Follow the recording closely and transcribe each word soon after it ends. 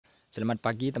Selamat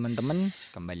pagi teman-teman,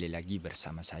 kembali lagi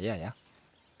bersama saya ya.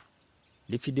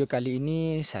 Di video kali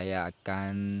ini saya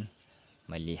akan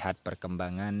melihat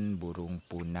perkembangan burung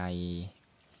punai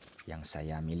yang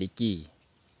saya miliki.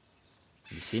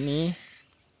 Di sini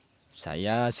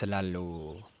saya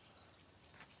selalu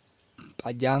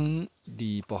pajang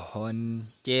di pohon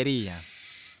ceri ya.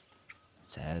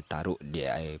 Saya taruh di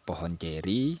pohon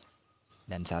ceri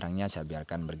dan sarangnya saya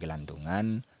biarkan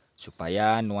bergelantungan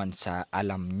supaya nuansa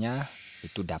alamnya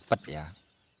itu dapat ya.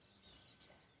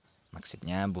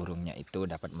 Maksudnya burungnya itu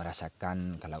dapat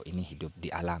merasakan kalau ini hidup di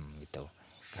alam gitu.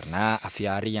 Karena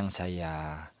aviari yang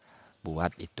saya buat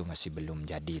itu masih belum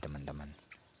jadi teman-teman.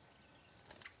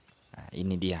 Nah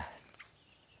ini dia.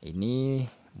 Ini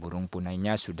burung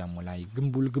punainya sudah mulai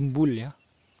gembul-gembul ya.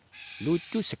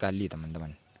 Lucu sekali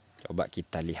teman-teman. Coba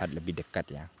kita lihat lebih dekat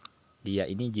ya. Dia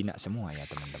ini jinak semua ya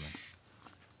teman-teman.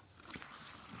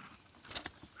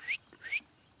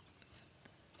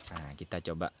 Nah kita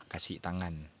coba kasih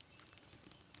tangan.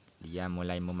 Dia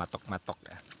mulai mematok-matok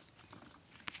ya.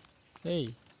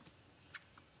 Hei,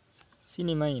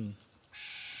 sini main.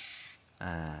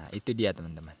 Nah, itu dia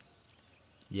teman-teman.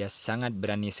 Dia sangat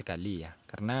berani sekali ya.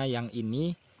 Karena yang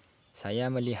ini saya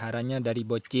meliharanya dari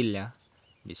bocil ya.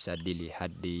 Bisa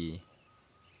dilihat di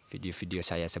video-video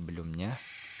saya sebelumnya.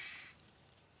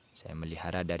 Saya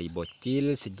melihara dari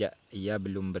bocil sejak ia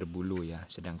belum berbulu ya.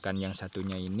 Sedangkan yang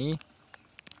satunya ini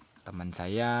teman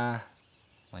saya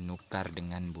menukar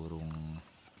dengan burung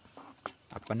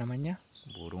apa namanya?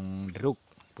 Burung deruk,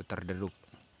 putar deruk.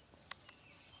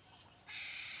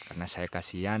 Karena saya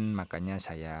kasihan makanya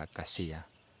saya kasih ya.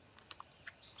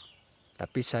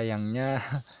 Tapi sayangnya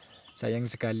sayang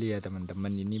sekali ya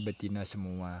teman-teman, ini betina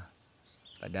semua.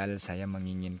 Padahal saya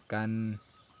menginginkan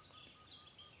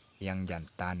yang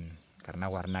jantan karena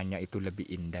warnanya itu lebih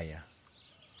indah ya.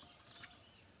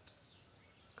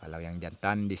 Kalau yang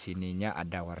jantan di sininya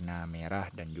ada warna merah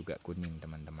dan juga kuning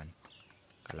teman-teman.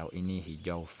 Kalau ini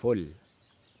hijau full,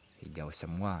 hijau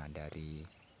semua dari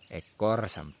ekor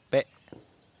sampai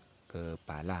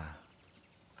kepala.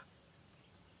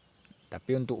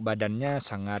 Tapi untuk badannya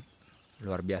sangat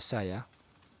luar biasa ya,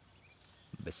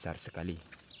 besar sekali.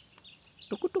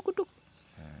 Tuk tuk tuk.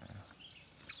 Nah,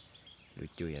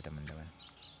 lucu ya teman-teman.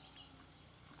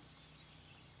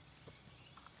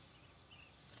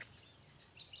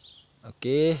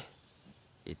 Oke,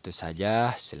 itu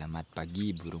saja. Selamat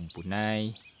pagi burung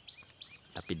punai.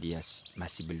 Tapi dia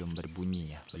masih belum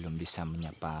berbunyi ya, belum bisa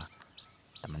menyapa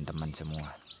teman-teman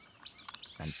semua.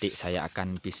 Nanti saya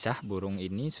akan pisah burung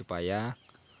ini supaya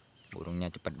burungnya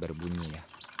cepat berbunyi ya.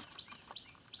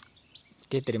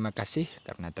 Oke, terima kasih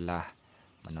karena telah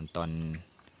menonton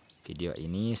video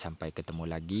ini. Sampai ketemu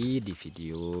lagi di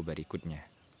video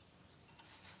berikutnya.